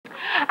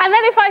And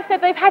then if I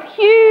said they've had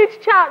huge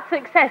chart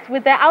success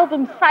with their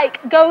album Psych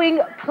going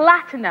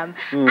platinum.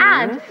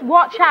 And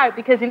watch out,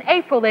 because in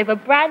April they have a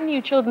brand new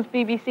children's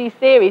BBC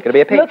series. Gonna be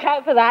a peach. Look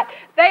out for that.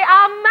 They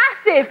are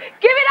massive.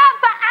 Give it up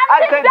for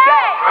Anstis Josie!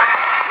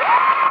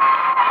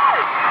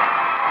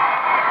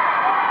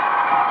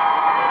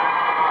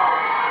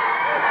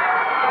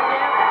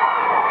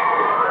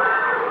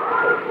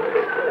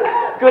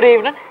 Good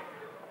evening.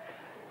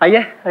 Are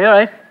you all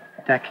right?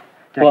 Dick,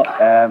 What?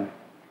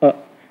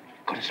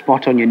 Got a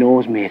spot on your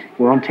nose, mate.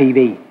 We're on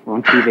TV. We're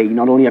on TV.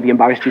 Not only have you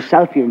embarrassed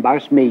yourself, you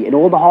embarrassed me and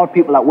all the hard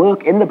people that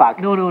work in the back.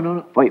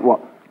 No. Wait, what?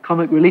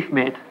 Comic relief,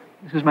 mate.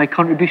 This is my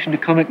contribution to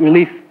comic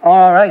relief.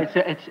 All right.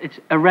 It's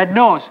a red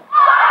nose.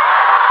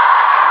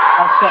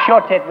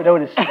 Short it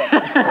without a stick.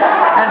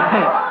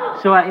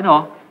 So, you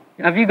know,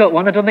 have you got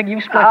one? I don't think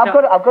you've splashed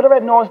out. I've got a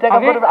red nose, Dick.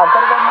 I've got a red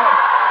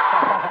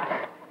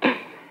nose.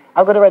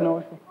 I've got a red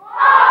nose.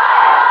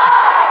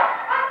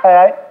 All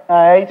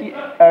right.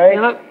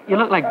 You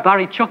look like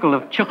Barry Chuckle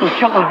of Chuckle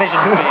Vision.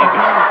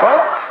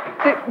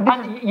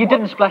 And you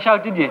didn't splash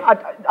out, did you?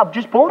 I've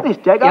just bought this,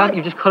 Dick.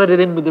 You've just coloured it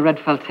in with the red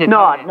felt tip. No,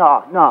 I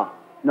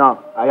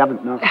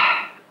haven't, no.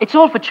 It's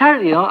all for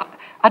charity, you know.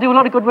 I do a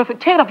lot of good work for...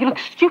 Take it off, you look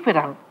stupid,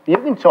 Aaron. You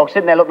can talk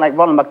sitting there looking like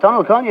Ronald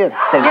McDonald, can't you?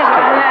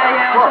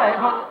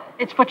 Yeah.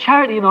 It's for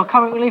charity, you know,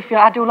 comic relief.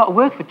 I do a lot of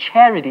work for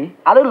charity.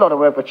 I do a lot of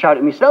work for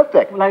charity myself,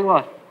 Dick. Like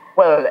what?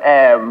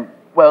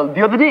 Well,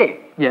 the other day,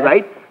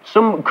 right?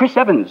 Chris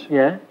Evans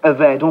of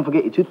Don't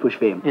Forget Your Toothbrush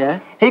fame. Yeah.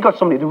 He got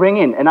somebody to ring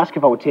in and ask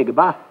if I would take a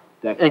bath,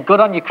 Dick. Good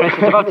on you, Chris.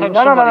 It's about time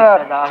No. said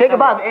that. Take a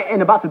bath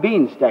in a bath of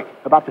beans, Dick.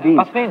 A bath of beans.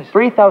 Bath of beans?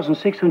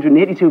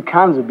 3,682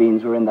 cans of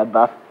beans were in that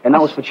bath, and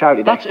that was for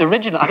charity, Dick. That's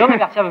original. I don't think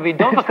that's ever been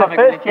done for comic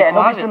relief. Yeah,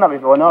 nobody's done that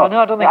before, no. No,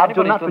 I don't think I've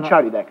done that for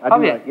charity, Dick.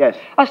 Have you? Yes.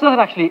 That's nothing,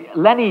 actually.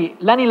 Lenny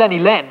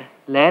Len.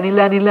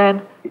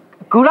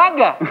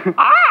 Guranga.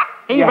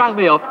 He rang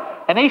me up,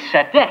 and he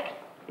said,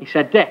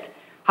 Dick,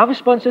 have a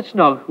sponsored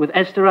snog with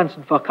Esther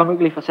Ranson for comic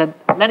relief. I said,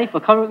 Lenny, for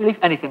comic relief,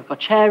 anything. For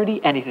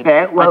charity, anything.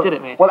 Yeah, well, I did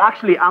it, mate. Well,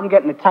 actually, I'm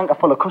getting a tanker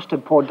full of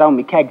custard poured down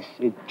my kegs,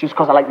 just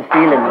because I like the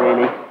feeling,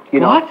 really. You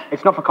know? What?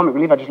 It's not for comic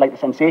relief, I just like the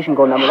sensation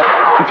going down with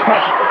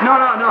that.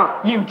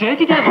 No. You did?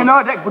 You did?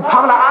 No, Dick, but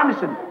Pamela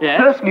Anderson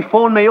personally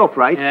phoned me up,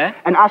 right? Yeah.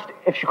 And asked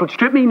if she could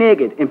strip me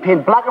naked and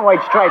paint black and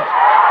white stripes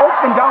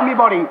up and down my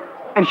body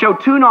and show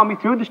Toon Army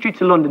through the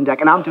streets of London, Dick,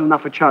 and I'm doing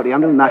that for charity.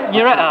 I'm doing that.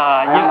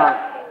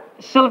 You're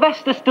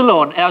Sylvester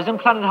Stallone, I was in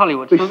Planet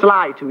Hollywood. With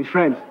Sly to his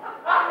friends.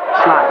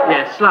 Sly.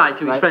 Yeah, Sly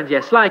to his friends,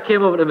 yeah. Sly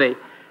came over to me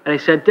and he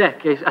said,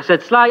 Dick, I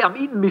said, Sly, I'm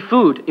eating my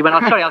food. He went,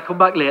 oh, sorry, I'll come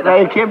back later.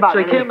 Yeah, he came back.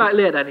 So he came back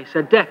later and he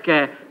said, Dick,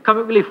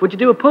 comic relief, would you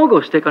do a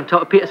pogo stick on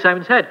top of Peter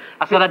Simon's head?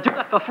 I said, I'd do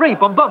that for free,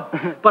 bum.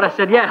 But I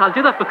said, yeah, I'll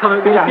do that for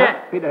comic relief,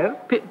 yeah.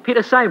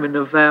 Peter Simon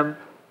of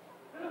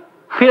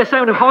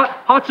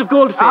Hearts of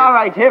Gold fame. All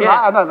right, him,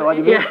 I don't know what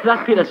you mean. Yeah,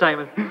 that's Peter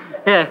Simon.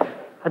 Yeah.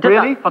 I did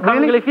Really? that for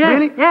comic relief, yeah.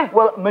 Really? Yeah.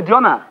 Well,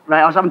 Madonna,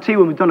 right, I was having tea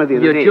with Madonna the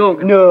other day. You're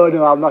joking. No,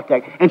 I'm not,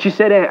 Dick. And she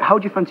said, how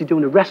do you fancy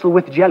doing a wrestle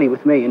with jelly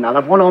with me? And I'll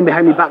have one arm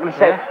behind my back. And I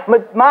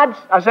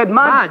said,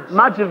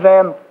 Mads of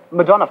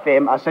Madonna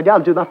fame. I said, yeah, I'll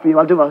do that for you.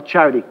 I'll do a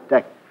charity,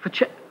 Dick.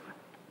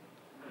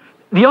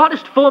 The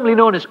artist formerly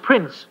known as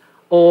Prince,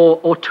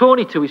 or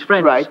Tony to his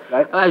friends. Right.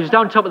 I was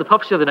down top of the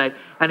Pops the other night,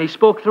 and he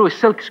spoke through a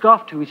silk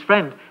scarf to his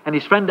friend, and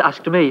his friend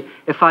asked me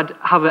if I'd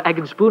have an egg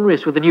and spoon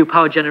race with the new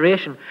Power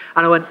Generation.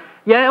 And I went,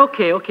 yeah,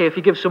 okay, if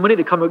you give some money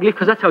to comic relief,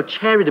 because that's how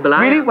charitable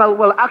I am. Really?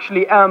 Well,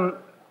 actually,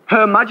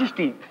 Her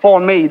Majesty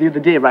phoned me the other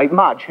day, right? The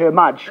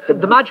Madge,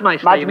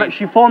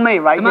 she phoned me,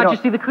 right? The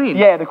Majesty, the Queen?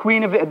 Yeah, the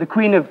Queen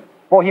of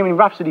Bohemian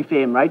Rhapsody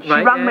fame, right? She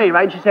rang me,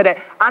 right? She said,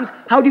 and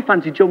how do you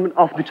fancy jumping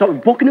off the top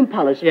of Buckingham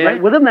Palace,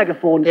 right, with a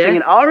megaphone,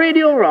 singing Our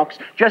Radio Rocks,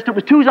 dressed up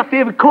as two of our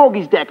favourite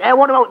corgis, Dick?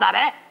 What about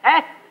that,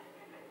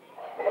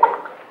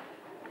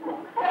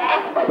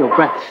 Your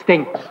breath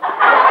stinks.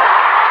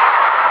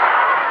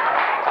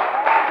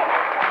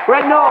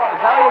 Red nose,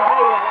 how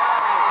are you?